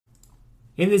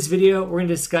In this video, we're going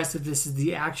to discuss if this is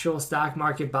the actual stock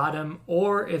market bottom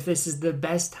or if this is the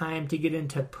best time to get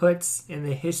into puts in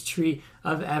the history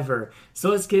of ever. So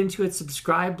let's get into it.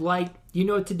 Subscribe, like, you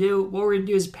know what to do. What we're going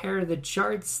to do is pair the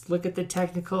charts, look at the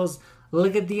technicals,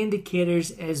 look at the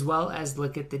indicators, as well as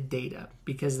look at the data.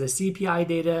 Because the CPI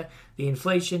data, the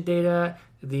inflation data,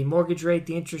 the mortgage rate,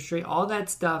 the interest rate, all that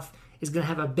stuff is going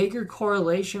to have a bigger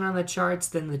correlation on the charts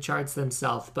than the charts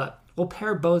themselves. But we'll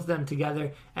pair both of them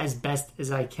together as best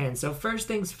as I can. So first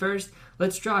things first,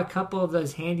 let's draw a couple of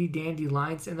those handy dandy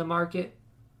lines in the market.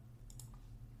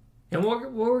 And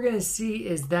what we're going to see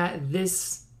is that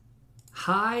this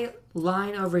high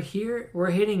line over here,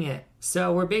 we're hitting it.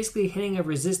 So we're basically hitting a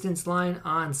resistance line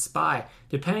on SPY.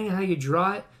 Depending on how you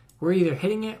draw it, we're either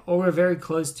hitting it or we're very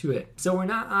close to it. So we're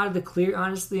not out of the clear,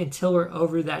 honestly, until we're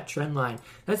over that trend line.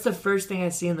 That's the first thing I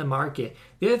see in the market.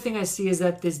 The other thing I see is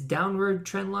that this downward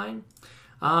trend line,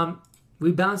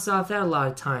 we bounced off that a lot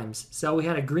of times. So we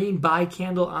had a green buy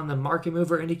candle on the market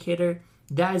mover indicator.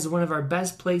 That is one of our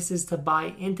best places to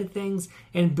buy into things.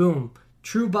 And boom,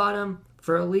 true bottom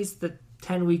for at least the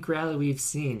 10-week rally we've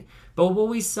seen. But what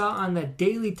we saw on the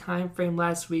daily time frame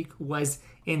last week was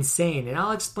insane, and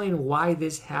I'll explain why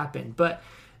this happened. But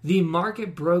the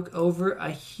market broke over a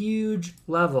huge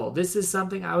level. This is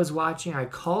something I was watching. I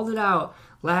called it out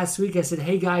last week. I said,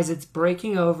 hey guys, it's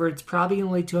breaking over. It's probably going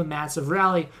to lead to a massive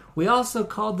rally. We also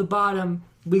called the bottom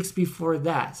weeks before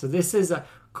that. So this is a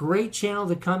great channel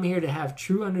to come here to have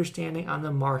true understanding on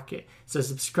the market. So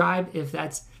subscribe if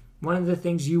that's one of the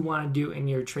things you want to do in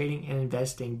your trading and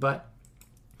investing. But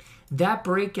that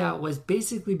breakout was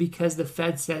basically because the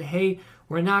Fed said, hey,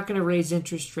 we're not going to raise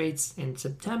interest rates in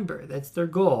September. That's their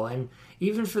goal. And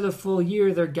even for the full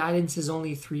year, their guidance is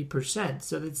only 3%.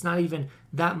 So it's not even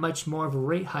that much more of a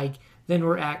rate hike than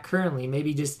we're at currently.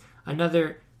 Maybe just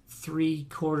another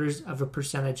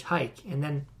 0.75% hike. And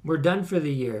then we're done for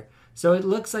the year. So it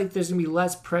looks like there's going to be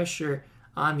less pressure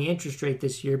on the interest rate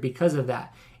this year because of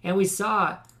that. And we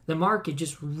saw the market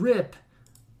just rip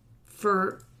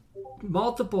for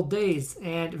multiple days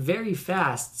and very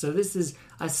fast. So this is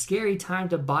a scary time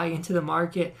to buy into the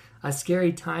market, a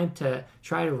scary time to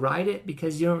try to ride it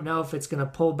because you don't know if it's going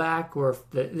to pull back or if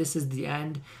this is the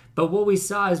end. But what we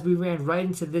saw is we ran right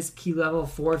into this key level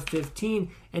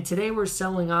 415, and today we're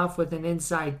selling off with an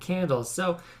inside candle.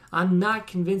 So I'm not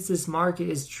convinced this market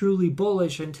is truly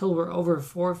bullish until we're over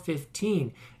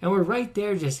 415, and we're right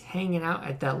there just hanging out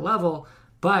at that level.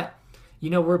 But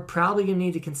we're probably going to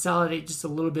need to consolidate just a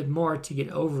little bit more to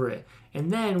get over it.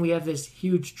 And then we have this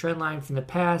huge trend line from the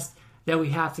past that we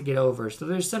have to get over. So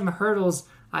there's some hurdles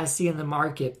I see in the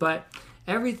market, but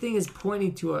everything is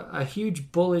pointing to a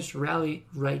huge bullish rally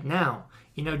right now.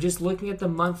 Just looking at the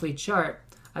monthly chart,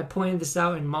 I pointed this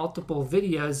out in multiple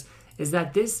videos, is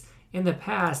that this, in the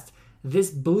past, this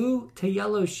blue to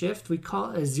yellow shift, we call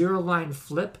it a zero line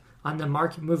flip on the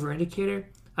market mover indicator.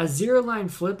 A zero line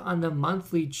flip on the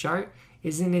monthly chart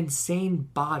is an insane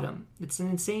bottom. It's an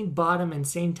insane bottom,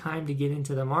 insane time to get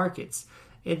into the markets.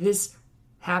 This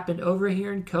happened over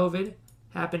here in COVID,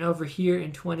 happened over here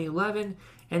in 2011,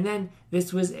 and then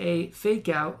this was a fake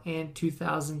out in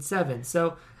 2007.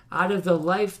 So out of the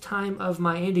lifetime of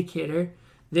my indicator,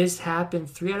 this happened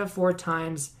 3 out of 4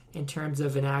 times in terms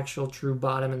of an actual true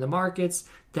bottom in the markets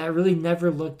that really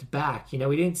never looked back. We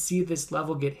didn't see this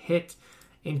level get hit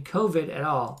in COVID at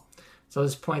all. So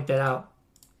let's point that out.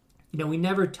 We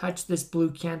never touched this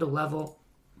blue candle level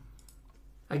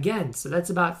again. So that's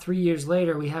about 3 years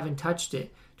later, we haven't touched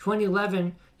it.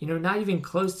 2011, not even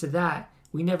close to that.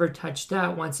 We never touched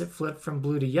that once it flipped from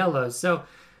blue to yellow. So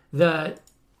the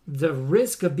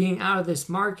risk of being out of this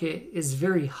market is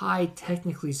very high,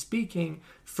 technically speaking,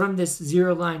 from this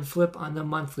zero line flip on the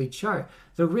monthly chart.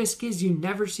 The risk is you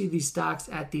never see these stocks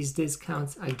at these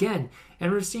discounts again.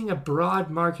 And we're seeing a broad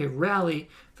market rally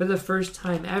for the first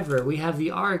time ever. We have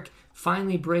the ARK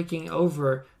finally breaking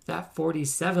over that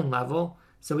 47 level.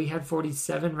 So we had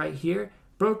 47 right here,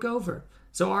 broke over.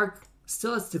 So ARK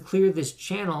still has to clear this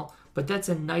channel, but that's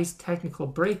a nice technical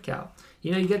breakout.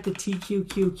 You get the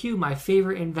TQQQ, my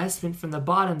favorite investment from the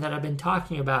bottom that I've been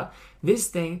talking about. This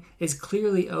thing is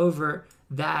clearly over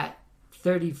that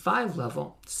 35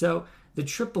 level. So the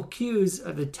triple Qs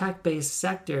are the tech-based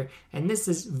sector, and this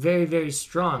is very, very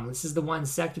strong. This is the one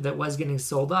sector that was getting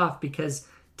sold off because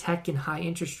tech and high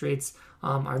interest rates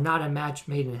are not a match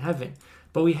made in heaven.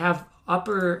 But we have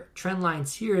upper trend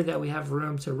lines here that we have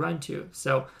room to run to.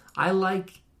 So I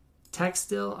like tech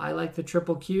still. I like the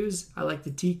triple Qs. I like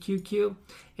the TQQ.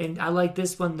 And I like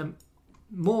this one the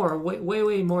more,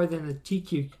 way more than the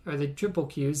TQ or the triple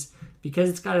Qs because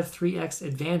it's got a 3x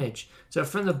advantage. So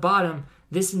from the bottom,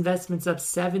 this investment's up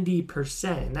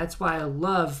 70%. And that's why I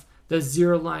love those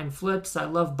zero line flips. I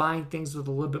love buying things with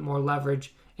a little bit more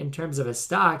leverage in terms of a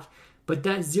stock. But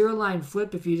that zero line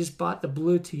flip, if you just bought the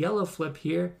blue to yellow flip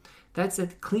here, that's a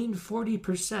clean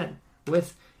 40%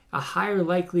 with a higher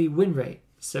likely win rate.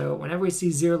 So whenever we see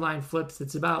zero line flips,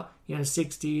 it's about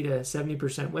 60 to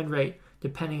 70% win rate,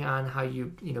 depending on how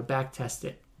you back test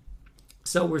it.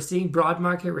 So we're seeing broad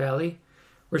market rally.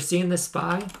 We're seeing the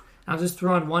SPY. I'll just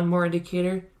throw on one more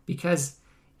indicator, because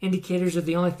indicators are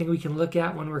the only thing we can look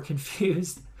at when we're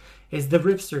confused, is the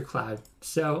Ripster cloud.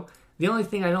 So the only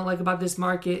thing I don't like about this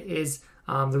market is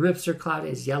the Ripster cloud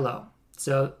is yellow.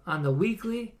 So on the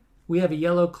weekly, we have a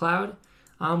yellow cloud,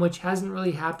 which hasn't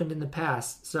really happened in the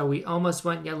past. So we almost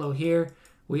went yellow here.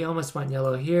 We almost went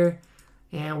yellow here.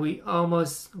 And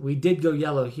we did go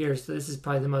yellow here. So this is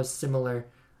probably the most similar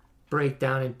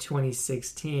breakdown in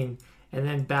 2016. And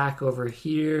then back over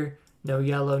here, no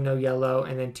yellow, no yellow.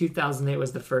 And then 2008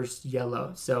 was the first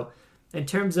yellow. So in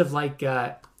terms of like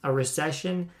a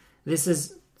recession, this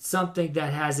is something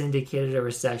that has indicated a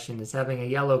recession. It's having a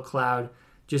yellow cloud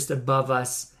just above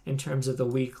us in terms of the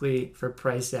weekly for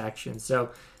price action.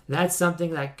 So that's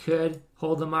something that could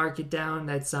hold the market down.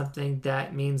 That's something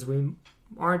that means we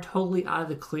aren't totally out of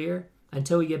the clear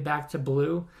until we get back to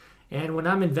blue. And when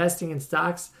I'm investing in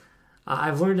stocks,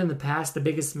 I've learned in the past the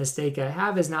biggest mistake I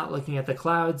have is not looking at the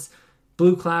clouds.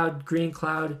 Blue cloud, green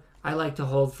cloud, I like to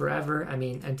hold forever. I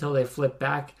mean, until they flip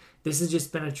back. This has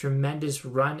just been a tremendous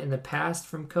run in the past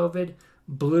from COVID,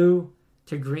 blue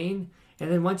to green.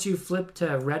 And then once you flip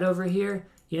to red over here,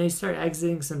 you start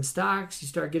exiting some stocks, you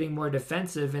start getting more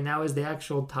defensive, and now is the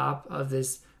actual top of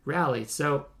this rally.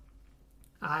 So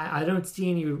I don't see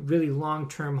any really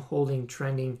long-term holding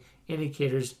trending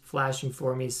indicators flashing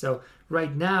for me. So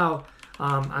right now,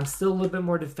 I'm still a little bit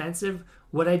more defensive.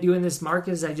 What I do in this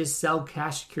market is I just sell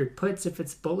cash secured puts if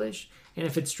it's bullish, and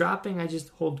if it's dropping, I just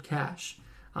hold cash.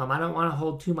 I don't want to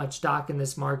hold too much stock in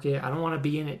this market. I don't want to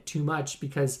be in it too much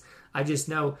because I just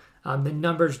know the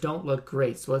numbers don't look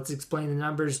great. So let's explain the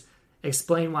numbers,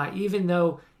 explain why, even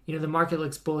though the market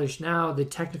looks bullish now, the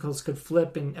technicals could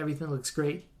flip and everything looks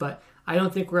great, but I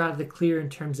don't think we're out of the clear in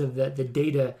terms of the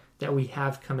data that we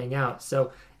have coming out.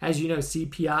 So as you know,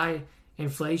 CPI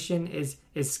inflation is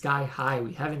sky high.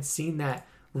 We haven't seen that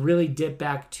really dip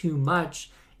back too much,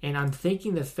 and I'm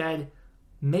thinking the Fed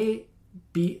may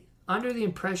be under the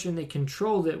impression they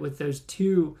controlled it with those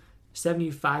 2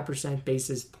 75%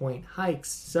 basis point hikes.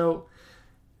 So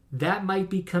that might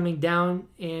be coming down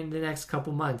in the next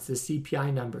couple months, the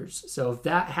CPI numbers. So if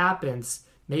that happens,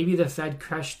 maybe the Fed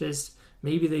crushed this,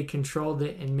 maybe they controlled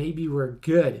it, and maybe we're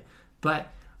good.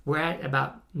 But we're at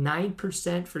about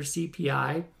 9% for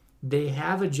CPI. They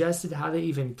have adjusted how they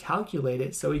even calculate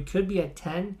it. So we could be at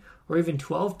 10 or even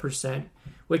 12%,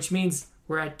 which means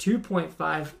we're at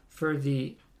 2.5 for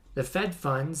the Fed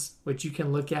funds, which you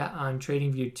can look at on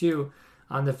TradingView too.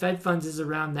 The Fed funds is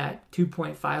around that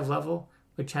 2.5 level,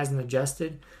 which hasn't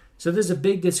adjusted. So there's a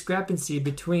big discrepancy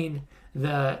between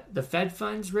the Fed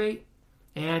funds rate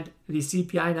and the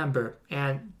CPI number,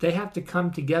 and they have to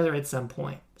come together at some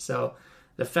point. So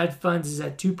the Fed funds is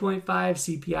at 2.5,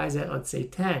 CPI is at, let's say,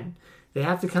 10. They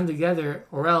have to come together,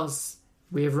 or else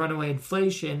we have runaway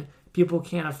inflation, people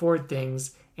can't afford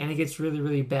things, and it gets really,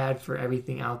 really bad for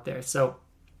everything out there. So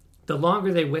the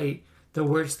longer they wait, the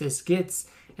worse this gets,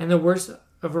 and the worse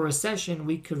of a recession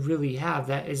we could really have.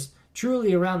 That is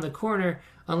truly around the corner,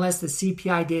 unless the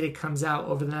CPI data comes out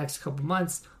over the next couple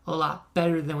months a lot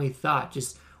better than we thought,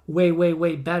 just way, way,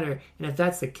 way better. And if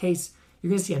that's the case, you're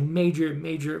going to see a major,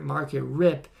 major market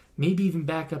rip, maybe even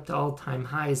back up to all-time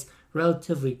highs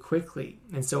relatively quickly.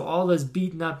 And so all those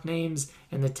beaten up names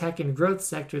in the tech and growth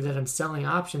sector that I'm selling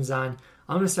options on,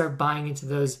 I'm going to start buying into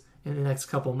those in the next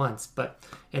couple months. But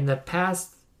in the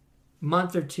past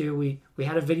month or two, we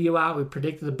had a video out, we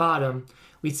predicted the bottom.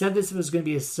 We said this was going to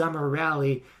be a summer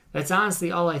rally. That's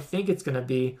honestly all I think it's going to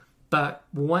be. But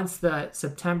once the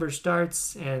September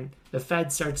starts and the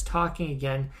Fed starts talking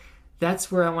again,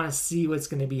 that's where I want to see what's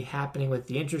going to be happening with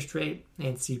the interest rate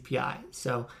and CPI.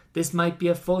 So this might be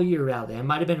a full year rally. I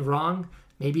might have been wrong.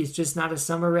 Maybe it's just not a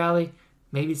summer rally.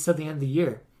 Maybe it's till the end of the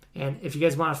year. And if you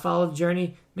guys want to follow the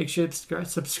journey, make sure to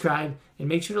subscribe and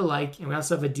make sure to like. And we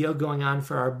also have a deal going on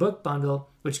for our book bundle,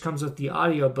 which comes with the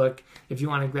audio book. If you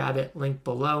want to grab it, link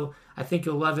below. I think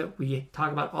you'll love it. We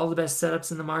talk about all the best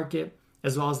setups in the market,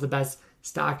 as well as the best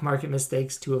stock market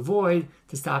mistakes to avoid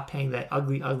to stop paying that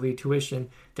ugly, ugly tuition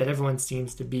that everyone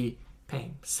seems to be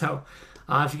paying. So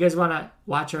if you guys want to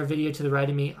watch our video to the right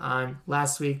of me on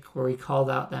last week where we called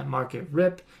out that market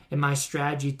rip and my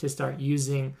strategy to start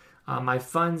using my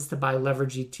funds to buy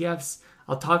leverage ETFs,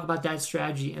 I'll talk about that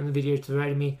strategy in the video to the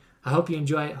right of me. I hope you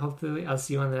enjoy it. Hopefully, I'll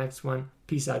see you on the next one.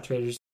 Peace out, traders.